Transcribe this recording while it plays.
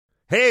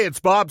Hey, it's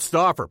Bob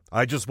Stauffer.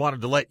 I just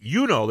wanted to let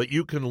you know that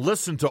you can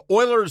listen to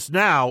Oilers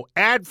Now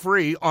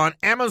ad-free on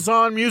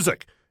Amazon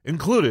Music,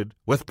 included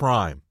with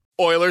Prime.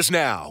 Oilers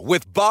Now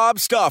with Bob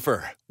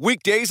Stauffer.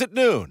 Weekdays at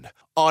noon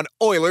on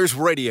Oilers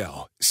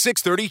Radio,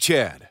 630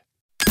 CHED.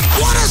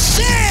 What a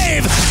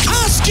save!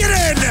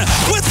 Koskinen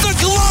with the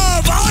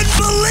glove!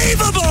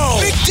 Unbelievable!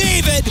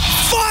 McDavid,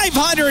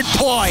 500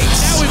 points!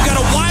 Now we've got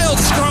a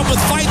wild scrum with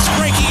fights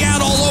breaking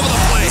out all over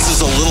the place. This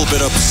is a little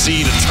bit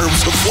obscene in terms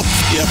of what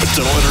the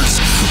Edmonton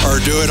Oilers are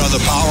doing on the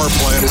power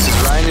play. This is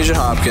Ryan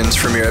Nugent-Hopkins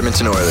from your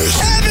Edmonton Oilers.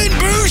 Evan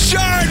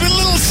Bouchard with a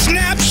little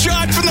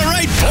snapshot from the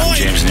right point.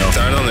 James Neal.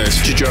 Darnell Nurse.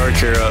 Jujhar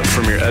Khaira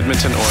from your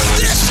Edmonton Oilers.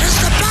 This is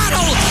the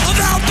Battle of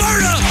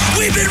Alberta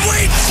we've been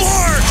waiting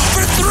for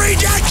 3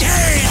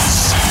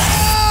 decades.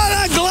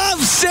 Oh, the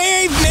glove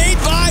save made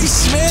by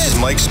Smith.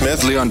 Mike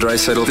Smith. Leon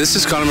Draisaitl. This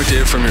is Connor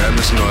McDavid from your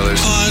Edmonton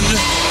Oilers.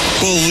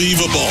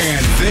 Unbelievable.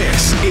 And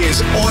this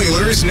is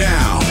Oilers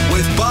Now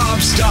with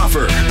Bob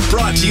Stauffer.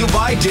 Brought to you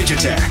by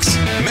Digitex.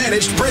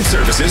 Managed print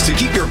services to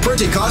keep your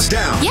printing costs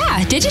down.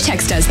 Yeah,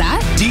 Digitex does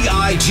that.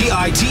 Digitex.ca.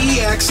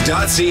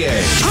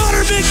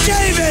 Connor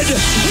McDavid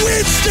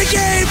wins the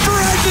game for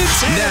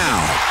Edmonton.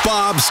 Now,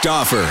 Bob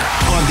Stauffer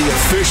on the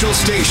official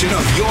station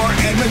of your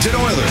Edmonton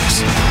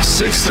Oilers.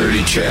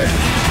 630 CHED.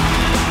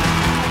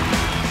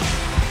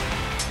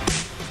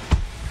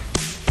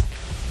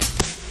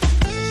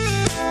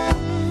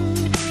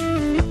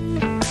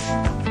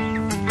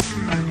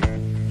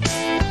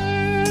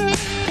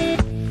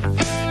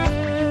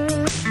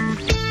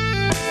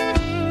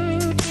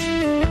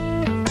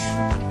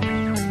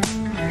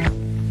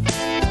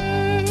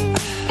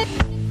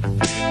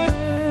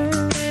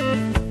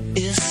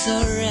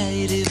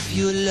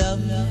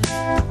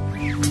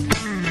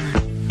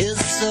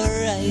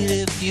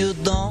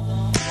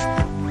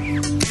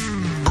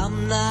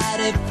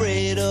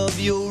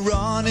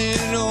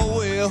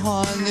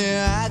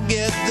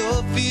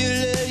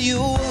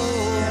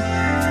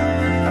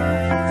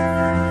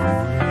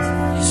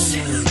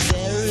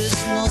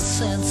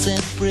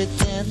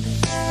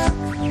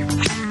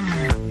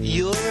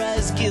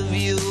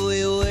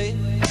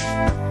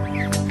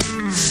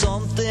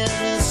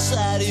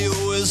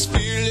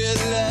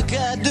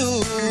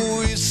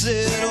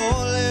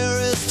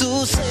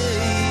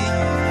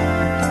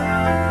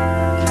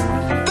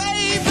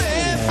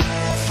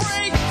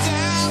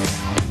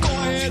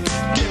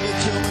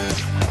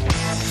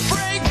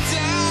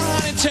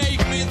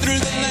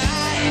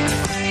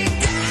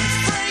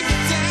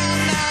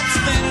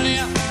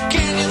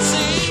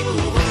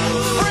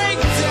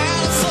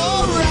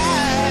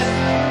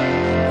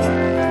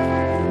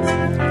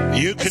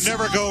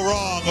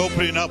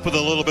 With a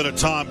little bit of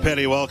Tom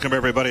Petty. Welcome,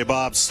 everybody.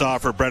 Bob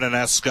Stauffer, Brendan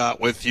Escott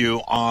with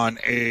you on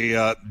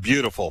a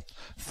beautiful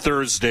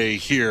Thursday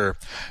here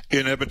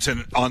in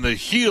Edmonton on the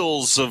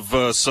heels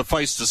of,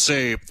 suffice to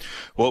say,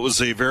 what was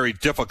a very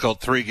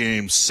difficult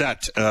 3-game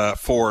set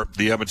for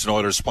the Edmonton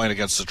Oilers playing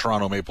against the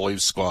Toronto Maple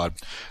Leafs squad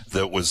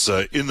that was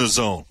in the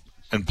zone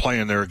and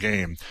playing their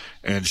game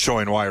and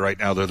showing why right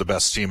now they're the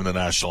best team in the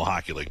National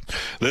Hockey League.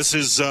 This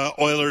is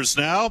Oilers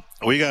Now.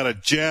 We got a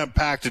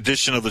jam-packed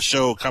edition of the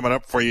show coming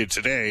up for you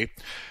today.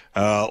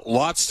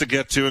 Lots to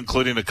get to,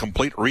 including a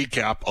complete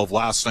recap of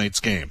last night's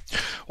game.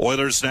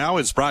 Oilers Now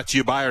is brought to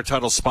you by our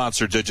title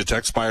sponsor,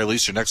 Digitex. Buy or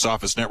lease your next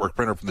office network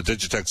printer from the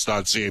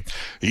Digitex.ca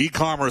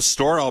e-commerce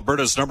store,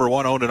 Alberta's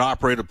 #1 owned and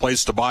operated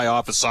place to buy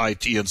office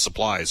IT and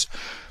supplies.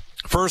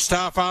 First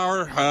half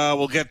hour,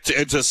 we'll get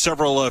into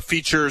several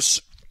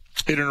features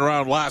in and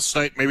around last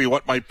night, maybe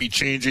what might be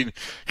changing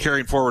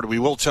carrying forward. We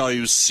will tell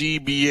you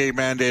CBA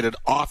mandated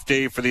off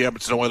day for the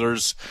Edmonton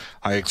Oilers.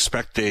 I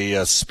expect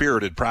a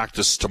spirited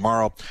practice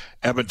tomorrow.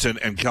 Edmonton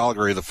and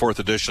Calgary, the 4th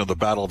edition of the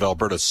Battle of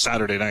Alberta,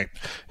 Saturday night,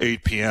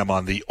 8 p.m.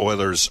 on the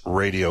Oilers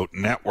Radio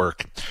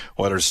Network.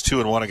 Oilers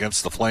 2-1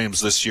 against the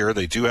Flames this year.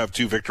 They do have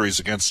 2 victories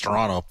against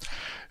Toronto.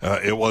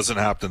 It wasn't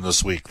happening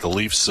this week. The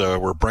Leafs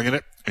were bringing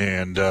it,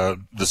 and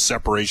the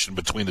separation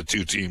between the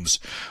two teams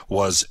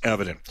was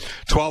evident.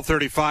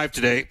 12:35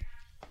 today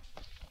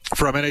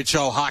from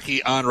NHL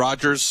Hockey on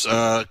Rogers,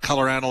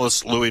 color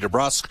analyst Louis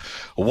DeBrusque.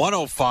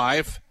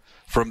 1:05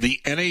 from the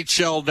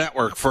NHL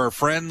Network for our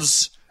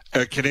friends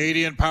at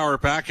Canadian Power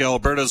Pack,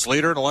 Alberta's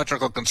leader in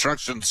electrical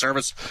construction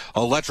service,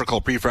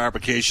 electrical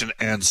prefabrication,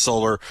 and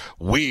solar.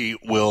 We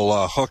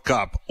will hook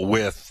up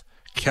with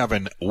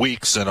Kevin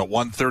Weeks, and at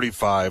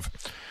 1:35,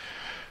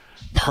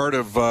 part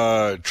of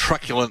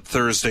Truculent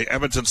Thursday,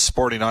 Edmonton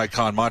sporting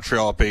icon,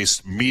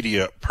 Montreal-based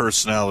media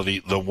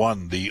personality, the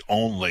one, the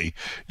only,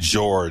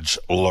 George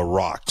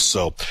Laraque.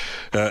 So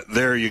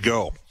there you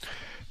go.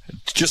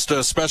 Just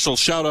a special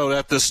shout-out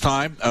at this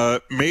time.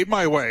 Made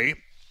my way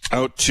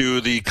out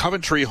to the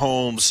Coventry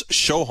Homes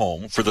show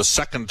home for the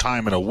second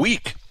time in a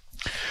week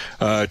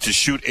to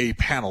shoot a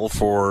panel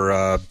for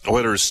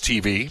Oilers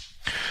TV.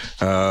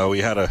 We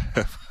had a...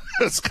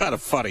 It's kind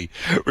of funny.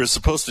 We were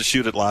supposed to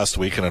shoot it last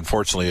week, and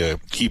unfortunately a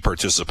key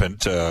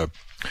participant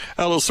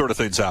those sort of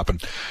things happen.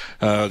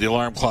 The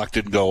alarm clock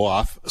didn't go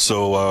off,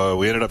 so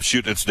we ended up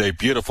shooting it today.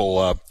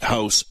 Beautiful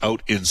house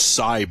out in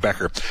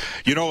Becker.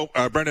 You know,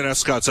 Brendan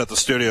Escott's at the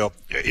studio.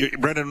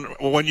 Brendan,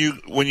 when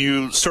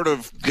you sort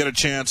of get a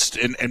chance,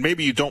 and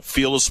maybe you don't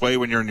feel this way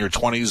when you're in your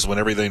 20s, when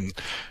everything,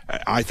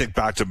 I think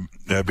back to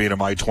being in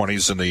my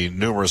 20s and the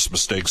numerous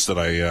mistakes that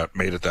I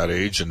made at that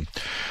age, and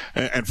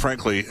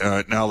frankly,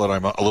 now that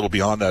I'm a little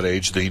beyond that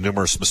age, the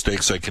numerous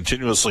mistakes I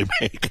continuously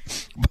make.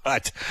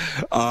 But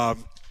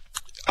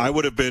I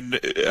would have been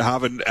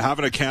having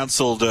a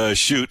canceled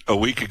shoot a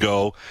week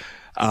ago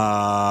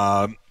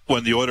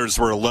when the Oilers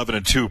were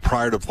 11-2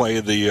 prior to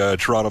playing the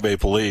Toronto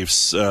Maple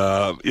Leafs.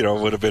 It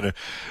would have been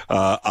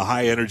a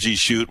high energy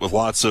shoot with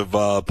lots of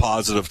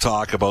positive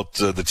talk about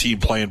the team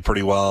playing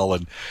pretty well.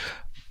 And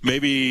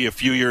maybe a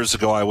few years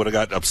ago I would have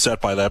gotten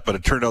upset by that, but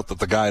it turned out that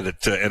the guy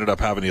that ended up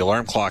having the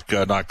alarm clock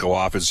not go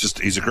off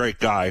he's a great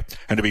guy.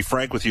 And to be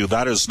frank with you,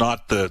 that is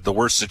not the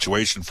worst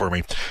situation for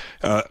me.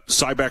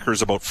 Becker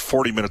is about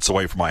 40 minutes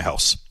away from my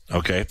house.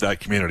 Okay, that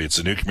community. It's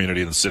a new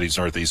community in the city's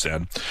northeast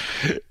end.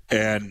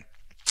 And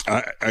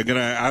I'm going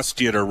to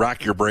ask you to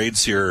rack your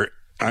brains here.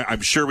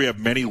 I'm sure we have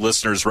many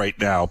listeners right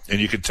now,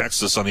 and you can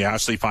text us on the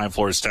Ashley Fine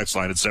Floors text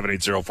line at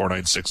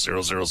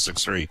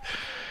 780-496-0063.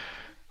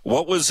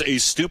 What was a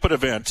stupid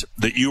event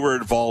that you were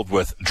involved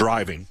with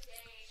driving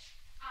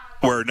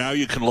where now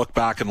you can look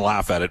back and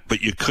laugh at it,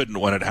 but you couldn't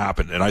when it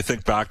happened? And I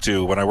think back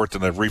to when I worked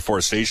in the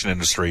reforestation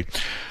industry.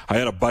 I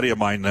had a buddy of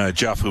mine,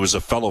 Jeff, who was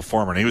a fellow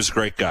foreman. He was a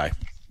great guy.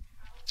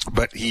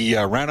 But he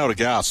ran out of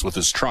gas with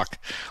his truck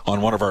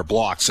on one of our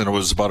blocks, and it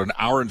was about an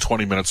hour and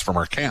 20 minutes from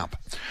our camp.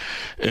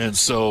 And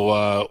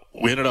so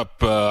we ended up,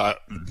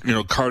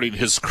 carting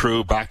his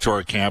crew back to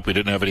our camp. We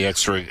didn't have any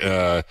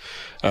extra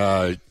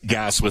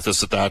gas with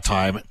us at that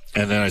time.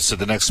 And then I said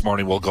the next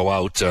morning we'll go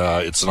out.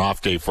 It's an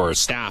off day for our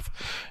staff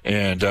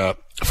and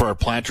for our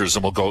planters,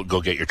 and we'll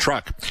go get your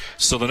truck.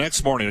 So the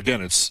next morning,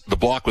 again, the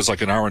block was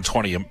like an hour and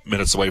 20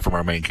 minutes away from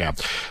our main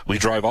camp. We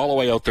drive all the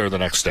way out there the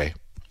next day.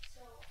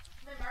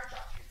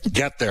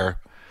 Get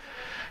there,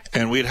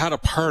 and we'd had a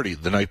party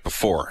the night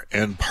before,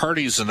 and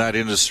parties in that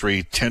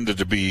industry tended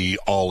to be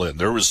all in.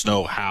 There was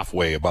no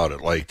halfway about it,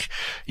 like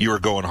you were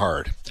going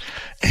hard.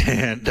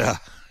 And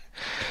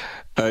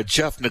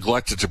Jeff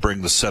neglected to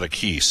bring the set of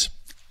keys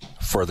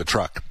for the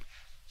truck.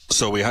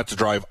 So we had to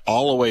drive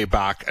all the way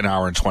back an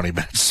hour and 20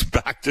 minutes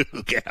back to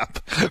the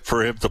camp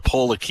for him to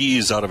pull the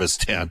keys out of his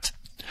tent.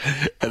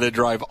 And then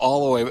drive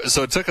all the way.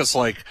 So it took us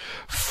like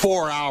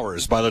 4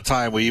 hours by the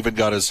time we even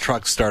got his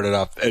truck started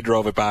up and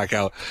drove it back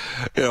out.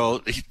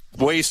 He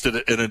wasted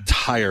an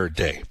entire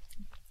day.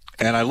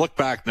 And I look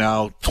back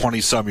now,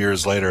 20-some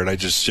years later, and I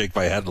just shake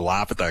my head and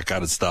laugh at that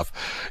kind of stuff.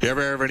 You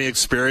ever have any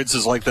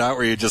experiences like that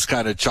where you just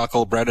kind of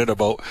chuckle, Brendan,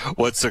 about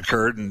what's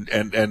occurred?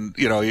 And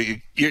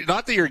you're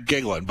not that you're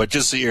giggling, but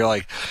just that you're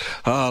like,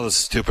 oh, the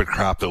stupid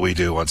crap that we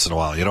do once in a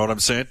while. You know what I'm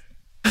saying?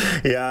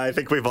 Yeah, I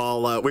think we've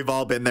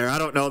all been there. I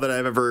don't know that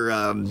I've ever.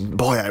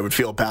 I would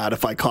feel bad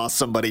if I cost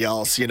somebody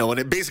else,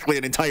 and basically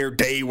an entire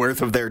day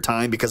worth of their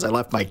time because I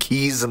left my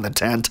keys in the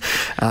tent.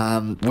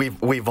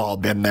 We've all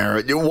been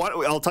there.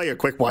 I'll tell you a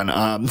quick one.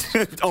 On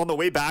the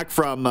way back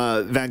from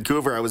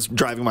Vancouver, I was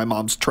driving my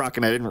mom's truck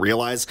and I didn't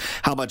realize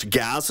how much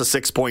gas a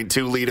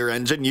 6.2 liter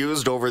engine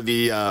used over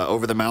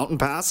the mountain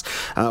pass.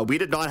 We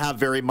did not have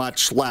very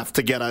much left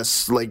to get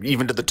us like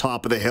even to the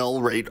top of the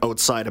hill right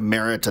outside of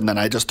Merritt, and then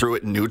I just threw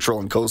it in neutral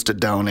and coasted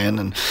down in,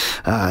 and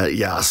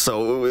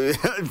so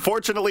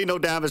fortunately no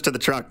damage to the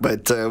truck,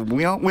 but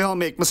we all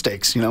make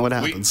mistakes, it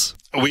happens.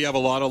 We have a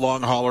lot of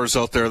long haulers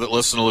out there that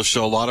listen to the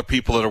show, a lot of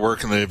people that are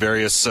working in the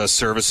various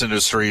service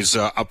industries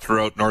up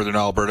throughout northern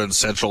Alberta and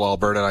central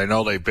Alberta. I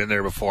know they've been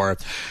there before,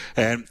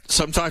 and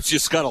sometimes you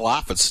just got to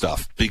laugh at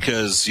stuff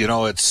because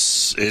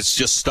it's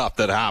just stuff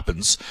that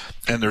happens,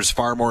 and there's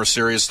far more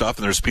serious stuff,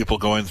 and there's people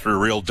going through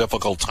real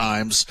difficult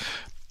times,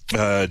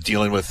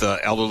 dealing with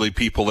elderly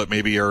people that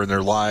maybe are in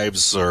their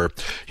lives, or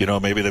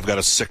maybe they've got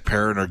a sick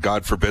parent, or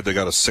God forbid they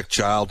got a sick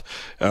child,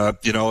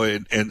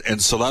 and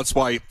so that's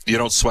why you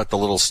don't sweat the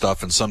little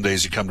stuff, and some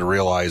days you come to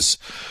realize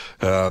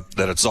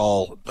that it's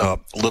all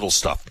little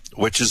stuff,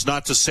 which is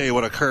not to say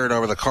what occurred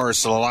over the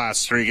course of the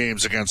last 3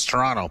 games against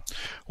Toronto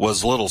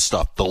was little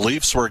stuff. The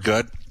Leafs were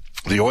good.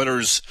 The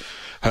Oilers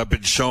have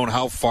been shown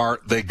how far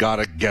they got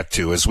to get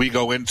to. As we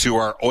go into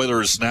our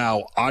Oilers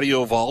Now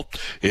audio vault,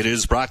 it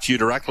is brought to you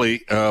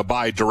directly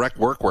by Direct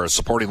Workwear,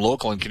 supporting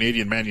local and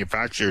Canadian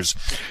manufacturers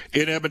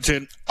in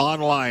Edmonton,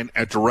 online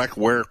at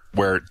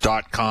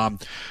directworkwear.com.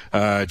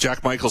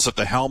 Jack Michaels at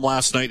the helm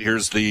last night.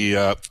 Here's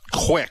the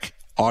quick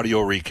audio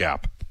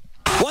recap.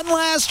 One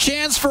last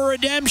chance for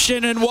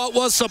redemption in what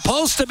was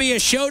supposed to be a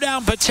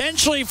showdown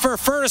potentially for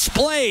first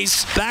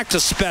place. Back to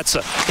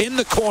Spezza in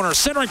the corner.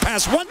 Centering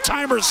pass,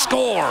 one-timer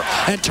score.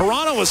 And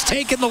Toronto has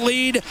taken the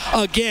lead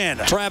again.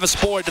 Travis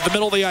Boyd to the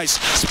middle of the ice.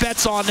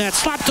 Spezza on net.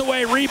 Slapped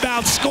away,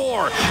 rebound,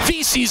 score.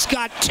 Vesey's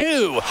got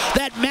 2.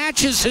 That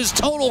matches his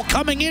total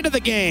coming into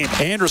the game.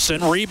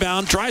 Anderson,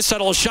 rebound.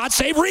 Draisaitl, shot,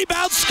 save,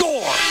 rebound,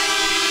 score.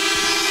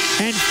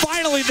 And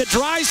finally, the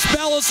dry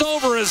spell is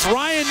over as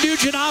Ryan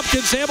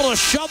Nugent-Hopkins able to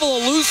shovel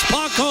a loose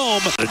puck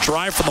home. A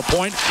drive from the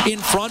point, in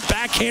front,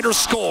 backhander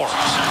score.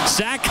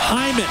 Zach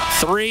Hyman,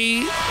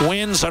 3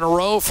 wins in a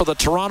row for the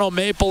Toronto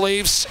Maple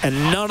Leafs,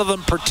 and none of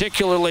them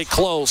particularly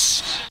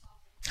close.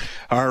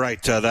 All right,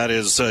 that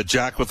is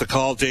Jack with the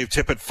call. Dave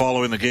Tippett,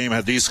 following the game,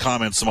 had these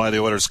comments on why the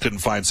Oilers couldn't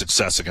find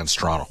success against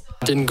Toronto.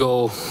 Didn't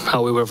go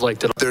how we would have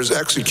liked it. There's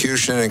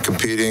execution and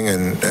competing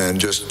and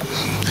just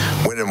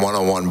winning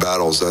one-on-one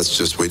battles. That's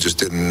just, we just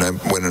didn't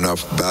win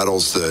enough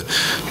battles to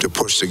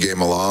push the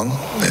game along,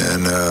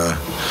 and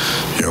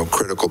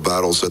critical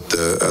battles at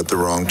the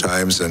wrong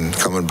times, and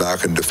coming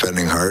back and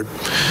defending hard.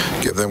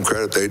 Give them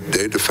credit.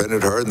 They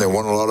defended hard and they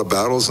won a lot of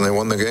battles and they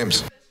won the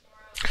games.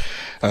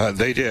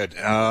 They did.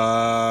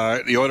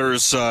 The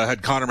Oilers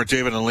had Connor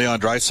McDavid and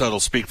Leon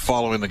Draisaitl speak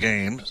following the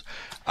game.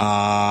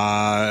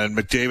 And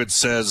McDavid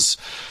says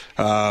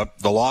the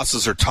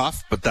losses are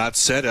tough, but that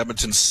said,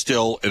 Edmonton's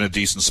still in a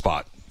decent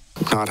spot.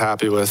 Not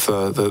happy with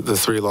the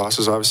 3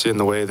 losses, obviously, in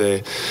the way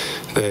they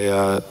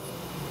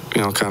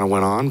kind of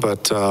went on.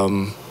 But,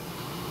 I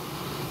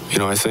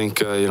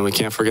think, we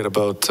can't forget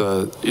about,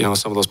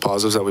 some of those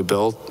positives that we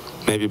built.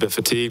 Maybe a bit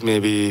fatigued,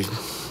 maybe...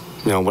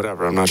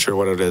 whatever. I'm not sure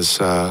what it is.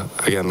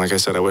 Again, like I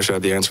said, I wish I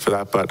had the answer for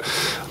that, but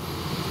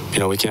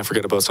we can't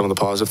forget about some of the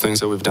positive things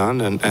that we've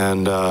done, and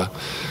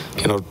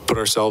put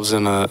ourselves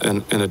in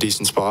a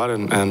decent spot,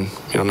 and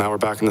now we're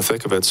back in the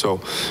thick of it. So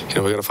we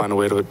got to find a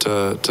way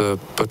to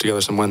put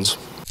together some wins.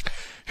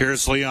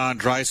 Here's Leon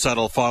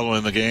Draisaitl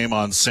following the game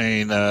on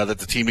saying that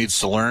the team needs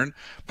to learn,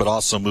 but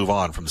also move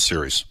on from the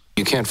series.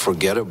 You can't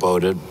forget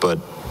about it, but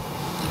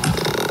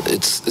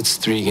it's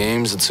 3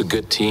 games. It's a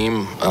good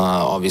team.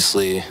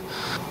 Obviously,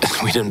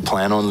 we didn't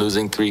plan on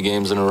losing 3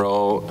 games in a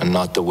row, and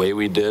not the way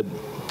we did.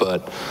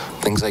 But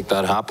things like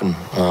that happen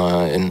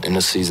in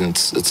a season.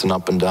 It's an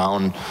up and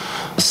down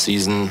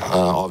season.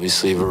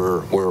 Obviously,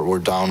 we're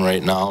down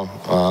right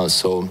now,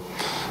 so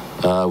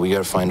we got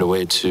to find a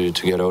way to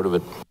get out of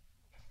it.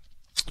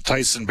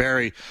 Tyson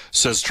Barrie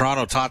says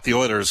Toronto taught the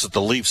Oilers that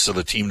the Leafs are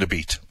the team to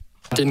beat.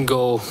 Didn't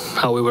go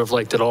how we would have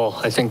liked it all.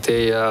 I think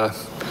they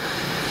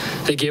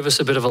gave us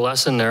a bit of a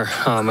lesson there.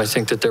 I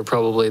think that they're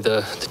probably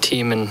the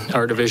team in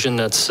our division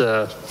that's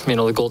the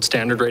gold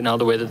standard right now,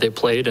 the way that they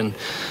played, and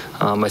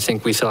I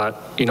think we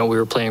thought we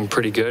were playing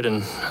pretty good,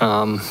 and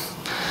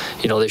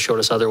they showed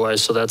us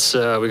otherwise. So that's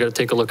we got to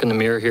take a look in the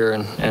mirror here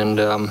and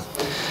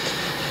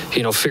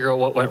figure out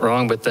what went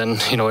wrong, but then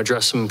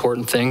address some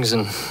important things.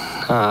 And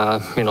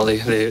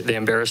they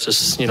embarrassed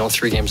us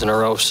 3 games in a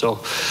row.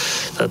 So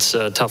that's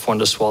a tough one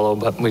to swallow,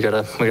 but we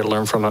gotta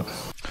learn from it.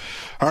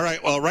 All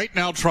right. Well, right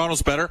now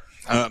Toronto's better.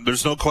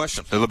 There's no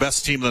question. They're the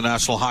best team in the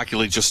National Hockey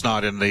League, just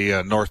not in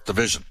the North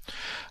Division.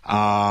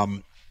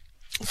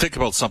 Think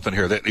about something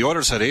here. The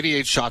Oilers had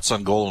 88 shots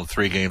on goal in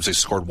 3 games. They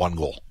scored 1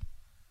 goal,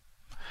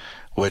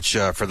 which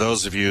for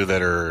those of you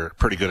that are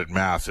pretty good at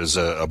math is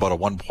about a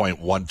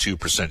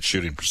 1.12%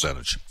 shooting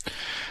percentage.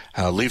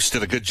 Leafs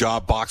did a good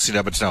job boxing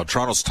Edmonton out.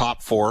 Toronto's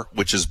top 4,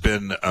 which has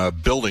been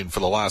building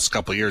for the last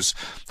couple of years.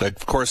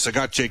 Of course, they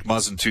got Jake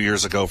Muzzin 2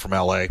 years ago from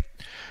L.A.,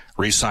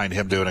 re-signed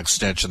him to an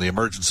extension. The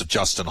emergence of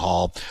Justin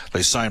Hall.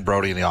 They signed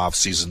Brody in the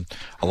offseason.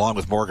 Along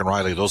with Morgan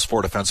Riley, those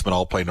 4 defensemen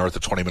all play north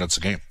of 20 minutes a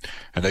game,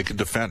 and they can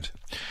defend.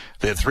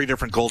 They had 3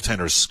 different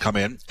goaltenders come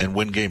in and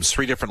win games,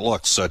 3 different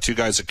looks. 2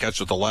 guys that catch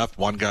with the left,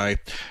 1 guy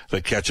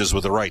that catches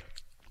with the right,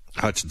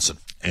 Hutchinson.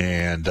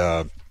 And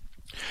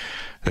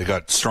they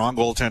got strong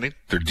goaltending.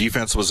 Their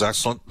defense was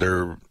excellent.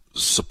 Their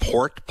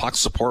puck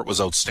support was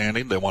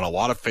outstanding. They won a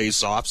lot of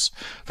face-offs.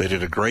 They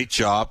did a great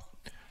job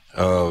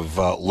of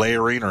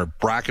layering or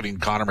bracketing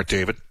Connor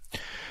McDavid.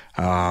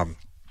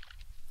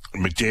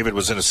 McDavid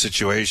was in a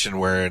situation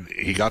where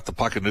he got the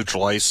puck in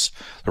neutral ice.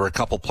 There were a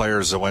couple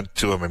players that went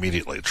to him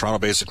immediately. Toronto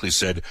basically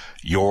said,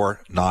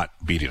 "You're not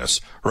beating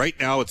us." Right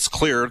now, it's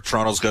clear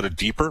Toronto's got a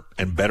deeper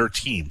and better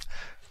team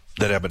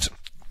than Edmonton.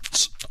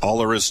 That's all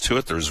there is to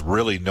it. There's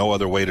really no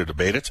other way to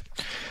debate it.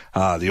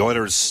 The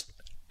Oilers,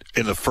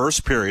 in the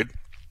first period,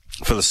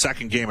 for the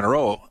second game in a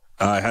row,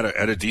 had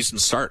a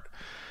decent start.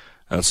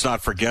 Let's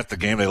not forget the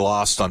game they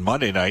lost on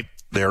Monday night.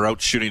 They were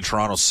out shooting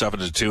Toronto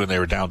 7-2, and they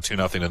were down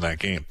 2-0 in that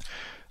game.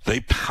 They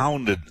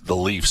pounded the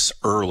Leafs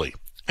early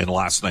in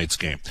last night's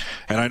game.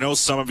 And I know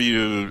some of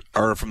you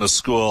are from the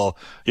school,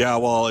 yeah,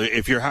 well,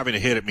 if you're having a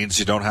hit, it means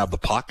you don't have the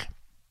puck.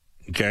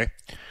 Okay?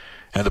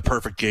 And the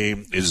perfect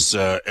game is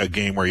a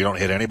game where you don't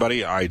hit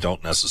anybody. I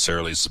don't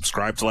necessarily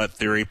subscribe to that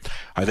theory.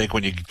 I think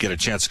when you get a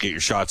chance to get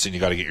your shots in, you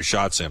got to get your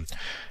shots in.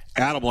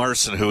 Adam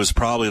Larsson, who was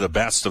probably the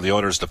best of the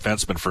Oilers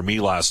defensemen for me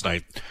last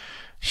night,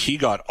 he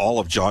got all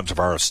of John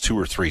Tavares 2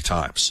 or 3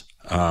 times.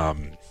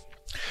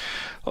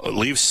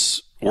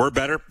 Leafs were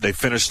better. They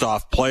finished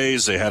off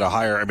plays. They had a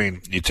higher,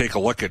 you take a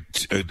look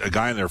at a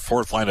guy in their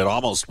 4th line that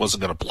almost wasn't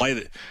going to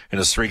play in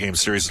his 3-game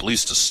series, at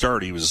least to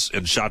start. He was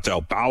in shot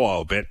to bow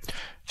out a bit.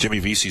 Jimmy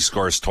Vesey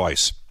scores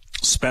twice.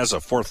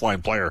 Spezza, 4th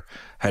line player,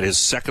 had his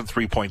 2nd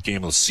 3-point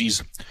game of the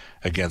season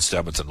against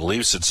Edmonton. The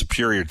Leafs had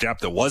superior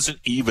depth. It wasn't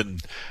even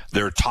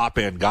their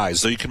top-end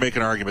guys, though you can make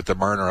an argument that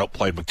Marner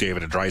outplayed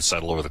McDavid and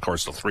Draisaitl over the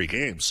course of 3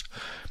 games.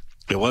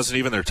 It wasn't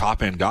even their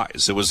top-end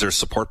guys. It was their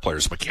support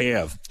players,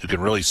 Mikheyev, who can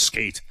really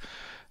skate,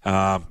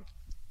 and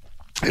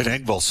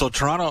Engvall. So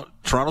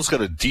Toronto's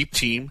got a deep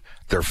team.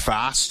 They're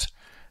fast,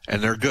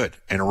 and they're good.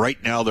 And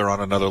right now they're on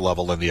another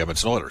level than the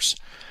Edmonton Oilers.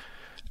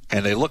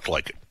 And they look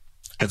like it.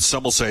 And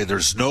some will say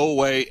there's no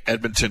way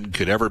Edmonton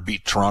could ever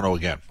beat Toronto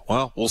again.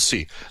 Well, we'll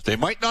see. They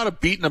might not have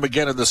beaten them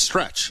again in this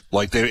stretch.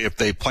 Like if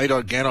they played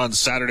again on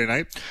Saturday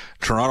night,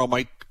 Toronto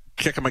might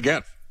kick them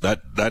again.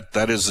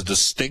 That is a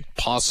distinct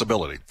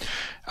possibility.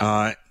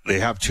 They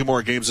have 2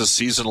 more games this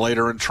season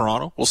later in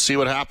Toronto. We'll see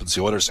what happens.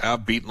 The Oilers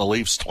have beaten the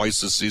Leafs twice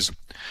this season.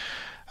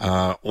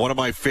 One of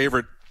my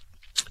favorite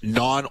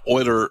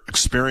non-Oiler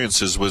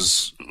experiences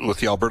was with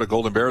the Alberta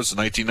Golden Bears in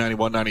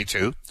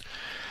 1991-92.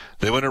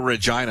 They went to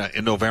Regina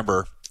in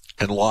November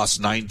and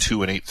lost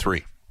 9-2 and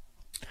 8-3.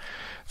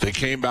 They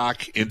came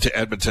back into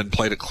Edmonton,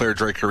 played at Clare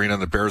Drake Arena,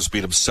 and the Bears beat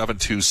them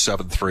 7-2,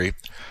 7-3.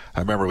 I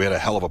remember we had a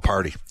hell of a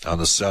party on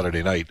the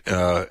Saturday night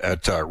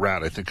at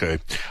RAD. I think I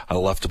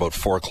left about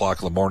 4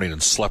 o'clock in the morning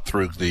and slept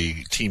through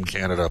the Team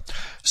Canada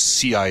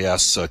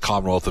CIS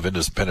Commonwealth of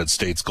Independent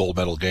States gold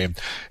medal game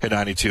in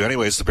 92.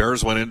 Anyways, the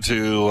Bears went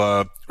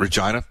into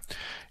Regina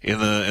in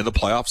the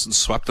playoffs and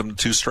swept them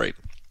 2 straight.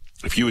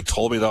 If you had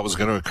told me that was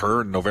going to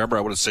occur in November,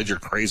 I would have said you're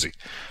crazy.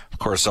 Of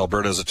course,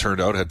 Alberta, as it turned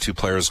out, had 2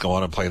 players go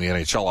on and play in the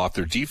NHL off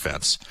their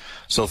defense.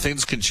 So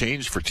things can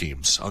change for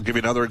teams. I'll give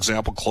you another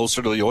example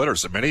closer to the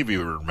Oilers that many of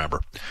you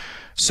remember.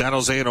 San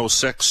Jose in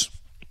 06.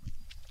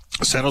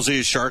 San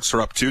Jose Sharks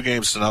are up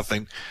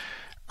 2-0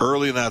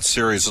 early in that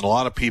series, and a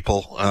lot of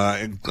people,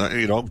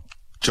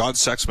 John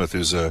Sexsmith,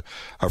 who's a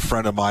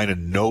friend of mine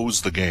and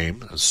knows the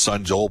game. His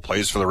son Joel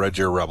plays for the Red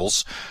Deer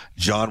Rebels.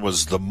 John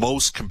was the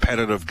most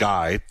competitive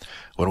guy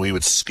when we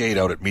would skate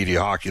out at Media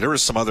Hockey. There were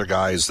some other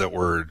guys that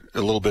were a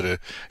little bit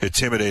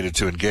intimidated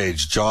to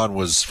engage. John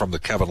was from the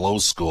Kevin Lowe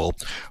school,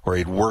 where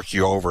he'd work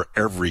you over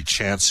every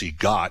chance he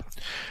got.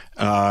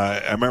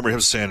 I remember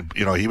him saying,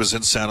 he was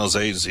in San Jose.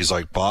 He's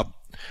like, Bob,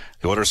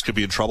 the Oilers could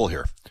be in trouble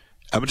here.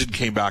 Edmonton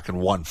came back and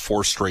won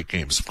 4 straight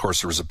games. Of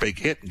course, there was a big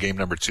hit in game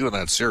number 2 in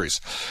that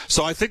series.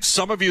 So I think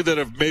some of you that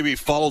have maybe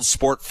followed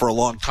sport for a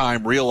long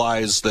time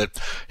realize that,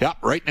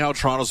 right now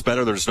Toronto's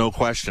better. There's no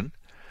question.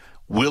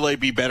 Will they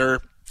be better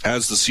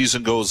as the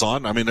season goes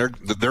on? I mean,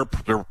 they're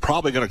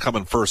probably going to come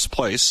in first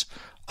place.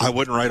 I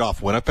wouldn't write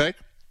off Winnipeg.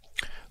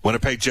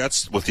 Winnipeg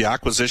Jets, with the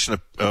acquisition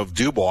of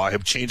Dubois,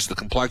 have changed the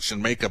complexion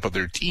makeup of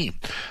their team.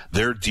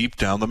 They're deep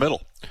down the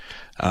middle.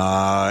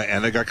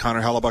 And they got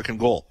Connor Hellebuyck in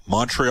goal.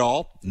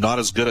 Montreal, not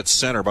as good at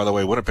center. By the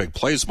way, Winnipeg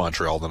plays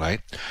Montreal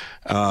tonight.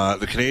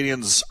 The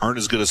Canadians aren't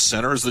as good as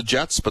center as the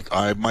Jets, but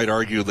I might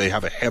argue they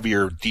have a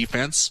heavier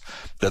defense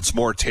that's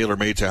more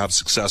tailor-made to have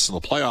success in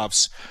the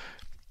playoffs.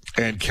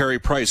 And Carey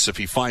Price, if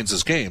he finds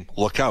his game,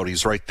 look out.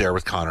 He's right there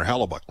with Connor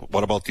Hellebuyck.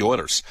 What about the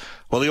Oilers?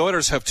 Well, the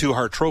Oilers have 2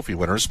 Hart Trophy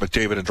winners,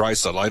 McDavid and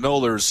Draisaitl. I know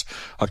there's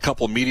a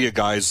couple media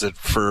guys that,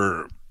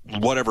 for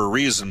whatever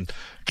reason,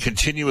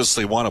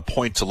 continuously want to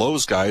point to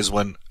those guys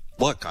when,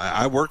 look,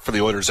 I work for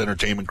the Oilers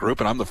Entertainment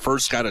Group, and I'm the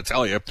first guy to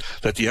tell you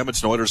that the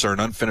Edmonton Oilers are an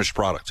unfinished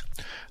product.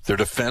 Their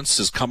defense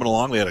is coming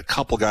along. They had a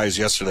couple guys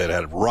yesterday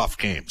that had rough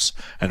games,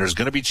 and there's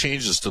going to be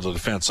changes to the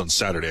defense on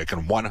Saturday. I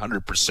can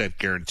 100%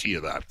 guarantee you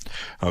that.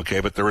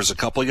 Okay, but there was a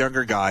couple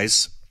younger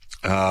guys,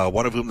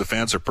 one of whom the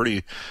fans are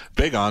pretty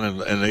big on,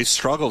 and they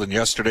struggled in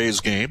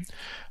yesterday's game.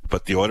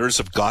 But the Oilers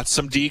have got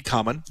some D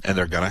coming, and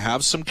they're going to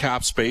have some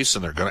cap space,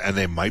 and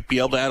they might be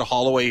able to add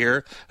Holloway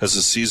here as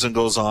the season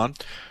goes on.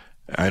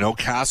 I know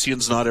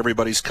Cassian's not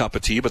everybody's cup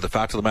of tea, but the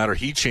fact of the matter,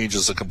 he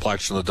changes the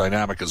complexion of the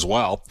dynamic as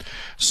well.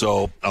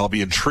 So I'll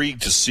be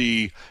intrigued to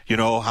see,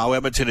 how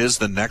Edmonton is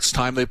the next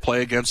time they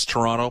play against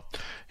Toronto,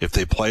 if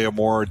they play a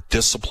more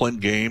disciplined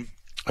game.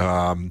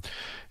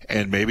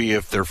 And maybe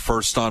if they're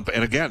first on,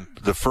 and again,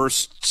 the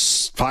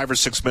first 5 or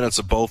 6 minutes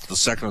of both the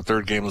second and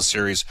third game of the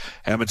series,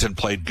 Edmonton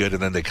played good,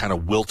 and then they kind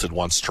of wilted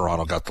once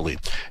Toronto got the lead.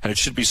 And it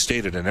should be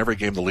stated, in every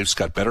game, the Leafs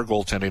got better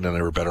goaltending and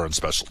they were better on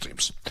special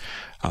teams.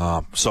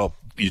 So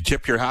you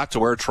tip your hat to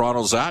where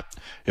Toronto's at.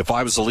 If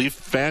I was a Leaf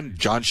fan,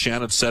 John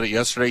Shannon said it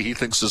yesterday, he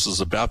thinks this is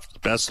the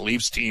best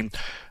Leafs team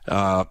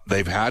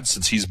they've had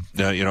since he's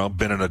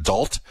been an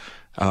adult.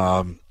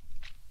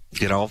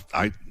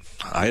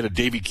 I had a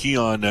Davy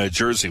Keon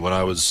jersey when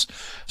I was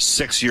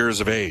 6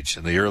 years of age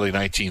in the early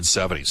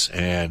 1970s,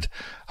 and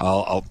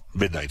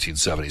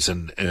mid-1970s,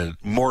 and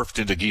morphed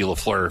into Guy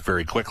Lafleur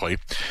very quickly.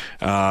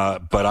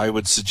 But I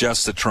would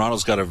suggest that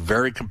Toronto's got a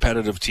very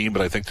competitive team,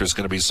 but I think there's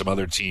going to be some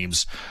other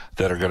teams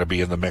that are going to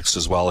be in the mix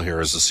as well here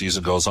as the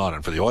season goes on.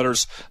 And for the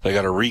Oilers, they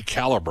got to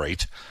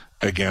recalibrate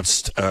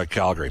against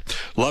Calgary.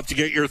 Love to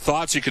get your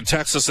thoughts. You can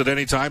text us at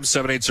any time,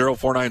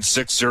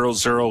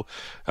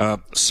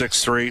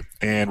 780-496-0063,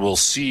 and we'll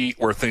see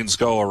where things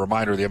go. A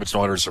reminder, the Edmonton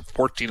Oilers are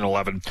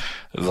 14-11.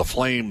 The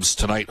Flames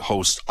tonight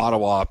host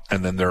Ottawa,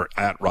 and then they're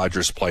at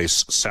Rogers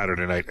Place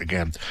Saturday night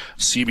again.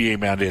 CBA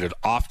mandated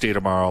off day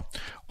tomorrow.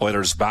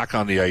 Oilers back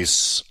on the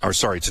ice,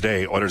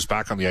 today. Oilers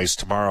back on the ice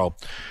tomorrow.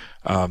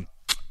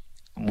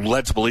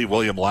 Led to believe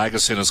William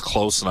Lagesson is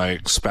close, and I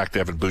expect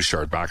Evan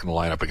Bouchard back in the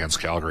lineup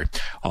against Calgary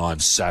on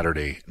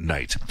Saturday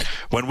night.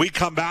 When we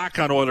come back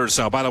on Oilers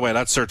Now, by the way,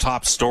 that's their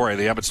top story.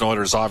 The Edmonton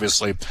Oilers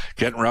obviously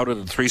getting routed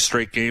in 3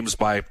 straight games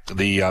by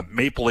the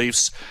Maple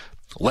Leafs.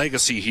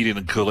 Legacy Heating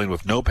and Cooling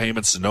with no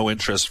payments and no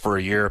interest for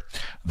a year.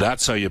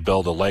 That's how you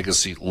build a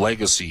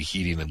legacy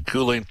Heating and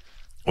Cooling.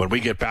 When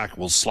we get back,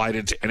 we'll slide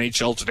into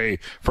NHL Today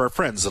for our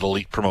friends at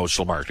Elite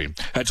Promotional Marketing.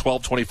 At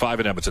 12:25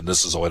 in Edmonton,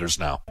 this is Oilers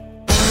Now.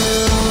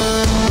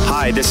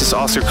 Hi, this is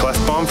Oscar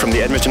Klefbom from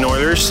the Edmonton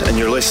Oilers, and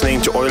you're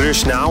listening to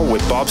Oilers Now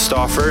with Bob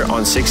Stauffer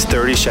on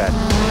 630 CHED.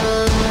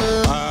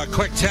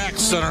 Quick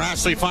text on our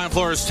Ashley Fine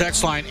Floors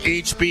text line.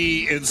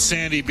 HB in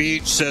Sandy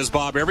Beach says,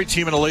 Bob, every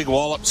team in the league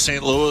walloped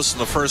St. Louis in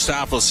the first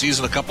half of the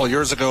season a couple of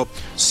years ago.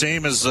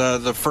 Same as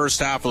the first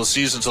half of the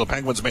season until the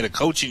Penguins made a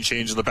coaching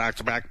change in the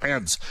back-to-back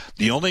Pens.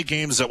 The only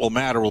games that will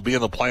matter will be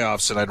in the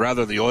playoffs, and I'd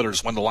rather the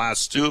Oilers win the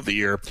last 2 of the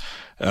year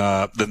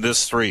than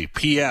this 3.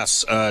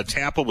 P.S.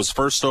 Tampa was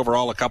first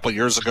overall a couple of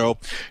years ago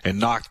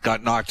and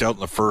got knocked out in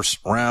the first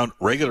round.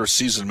 Regular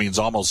season means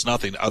almost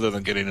nothing other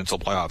than getting into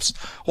the playoffs.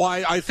 Well,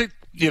 I think,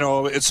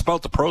 it's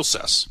about the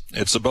process.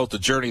 It's about the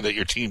journey that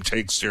your team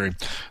takes during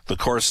the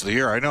course of the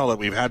year. I know that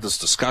we've had this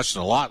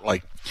discussion a lot,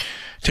 like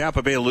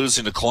Tampa Bay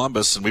losing to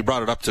Columbus, and we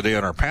brought it up today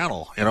on our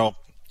panel.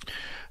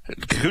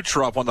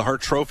 Kucherov won the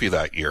Hart Trophy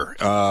that year.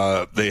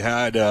 They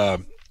had a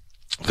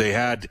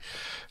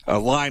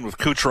line with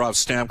Kucherov,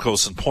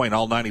 Stamkos, and Point,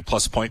 all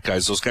 90-plus point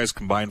guys. Those guys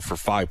combined for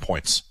 5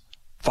 points.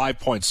 5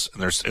 points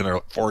in a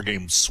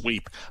 4-game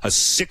sweep. A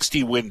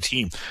 60-win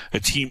team.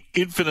 A team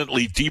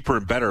infinitely deeper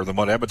and better than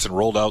what Edmonton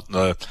rolled out in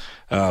the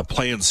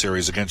play-in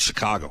series against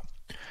Chicago.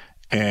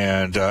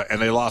 And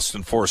they lost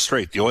in 4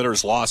 straight. The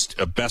Oilers lost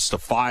a best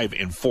of 5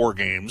 in 4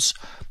 games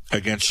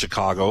against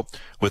Chicago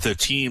with a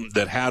team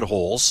that had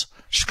holes.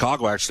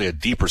 Chicago actually had a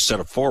deeper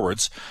set of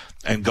forwards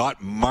and got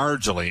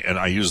marginally, and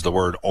I use the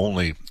word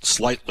only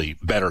slightly,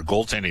 better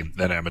goaltending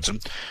than Edmonton.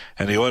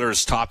 And the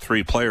Oilers' top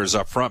 3 players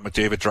up front,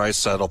 McDavid,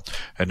 Draisaitl,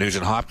 and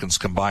Nugent Hopkins,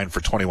 combined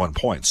for 21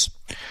 points.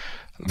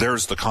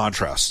 There's the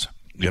contrast,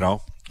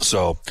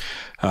 So,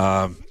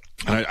 and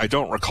I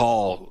don't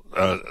recall,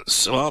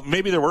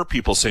 maybe there were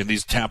people saying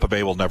these Tampa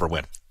Bay will never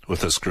win with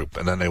this group,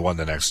 and then they won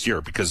the next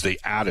year because they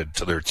added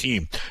to their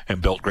team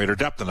and built greater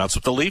depth, and that's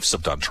what the Leafs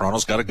have done.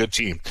 Toronto's got a good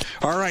team.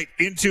 All right,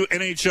 into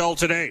NHL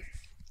Today.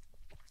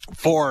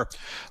 For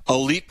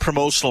Elite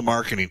Promotional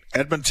Marketing,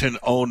 Edmonton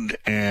owned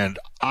and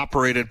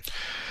operated,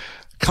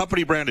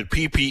 company branded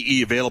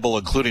PPE available,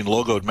 including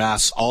logoed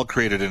masks, all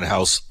created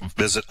in-house.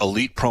 Visit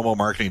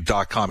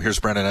ElitePromoMarketing.com. Here's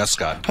Brendan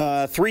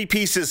Escott. 3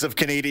 pieces of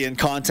Canadian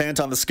content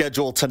on the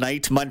schedule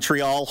tonight.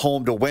 Montreal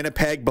home to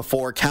Winnipeg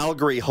before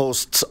Calgary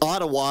hosts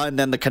Ottawa, and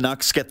then the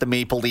Canucks get the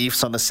Maple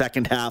Leafs on the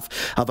second half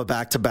of a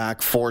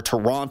back-to-back for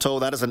Toronto.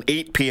 That is an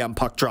 8 p.m.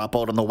 puck drop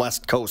out on the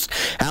West Coast.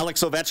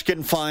 Alex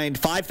Ovechkin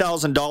fined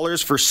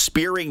 $5,000 for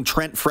spearing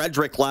Trent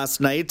Frederick last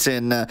night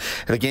in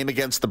the game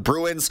against the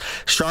Bruins.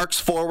 Sharks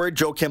forward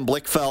Joakim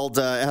Blichfeld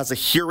has a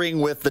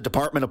hearing with the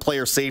Department of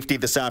Player Safety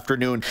this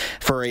afternoon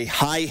for a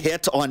high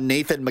hit on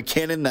Nathan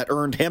McKinnon that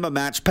earned him a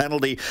match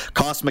penalty,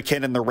 cost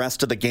McKinnon the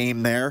rest of the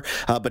game there.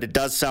 But it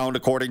does sound,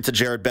 according to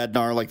Jared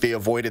Bednar, like they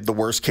avoided the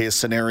worst case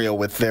scenario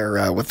with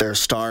their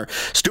star.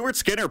 Stuart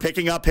Skinner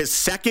picking up his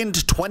second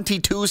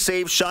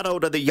 22-save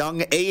shutout of the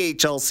young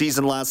AHL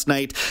season last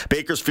night.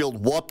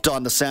 Bakersfield whooped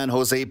on the San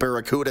Jose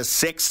Barracuda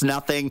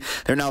 6-0.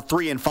 They're now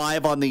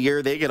 3-5 on the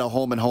year. They get a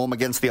home and home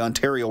against the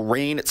Ontario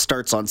Reign. It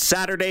starts on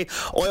Saturday.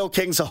 Oil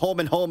Kings a home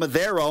and home of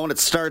their own. It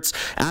starts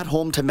at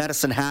home to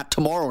Medicine Hat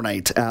tomorrow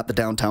night at the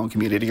Downtown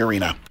Community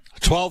Arena.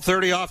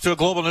 12:30 off to a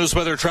global news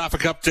weather traffic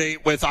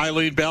update with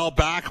Eileen Bell.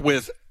 Back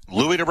with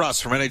Louis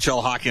DeBrusk from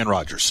NHL Hockey and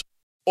Rogers.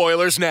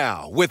 Oilers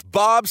Now with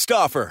Bob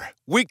Stauffer.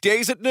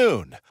 Weekdays at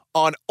noon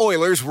on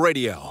Oilers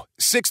Radio,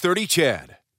 630 CHED.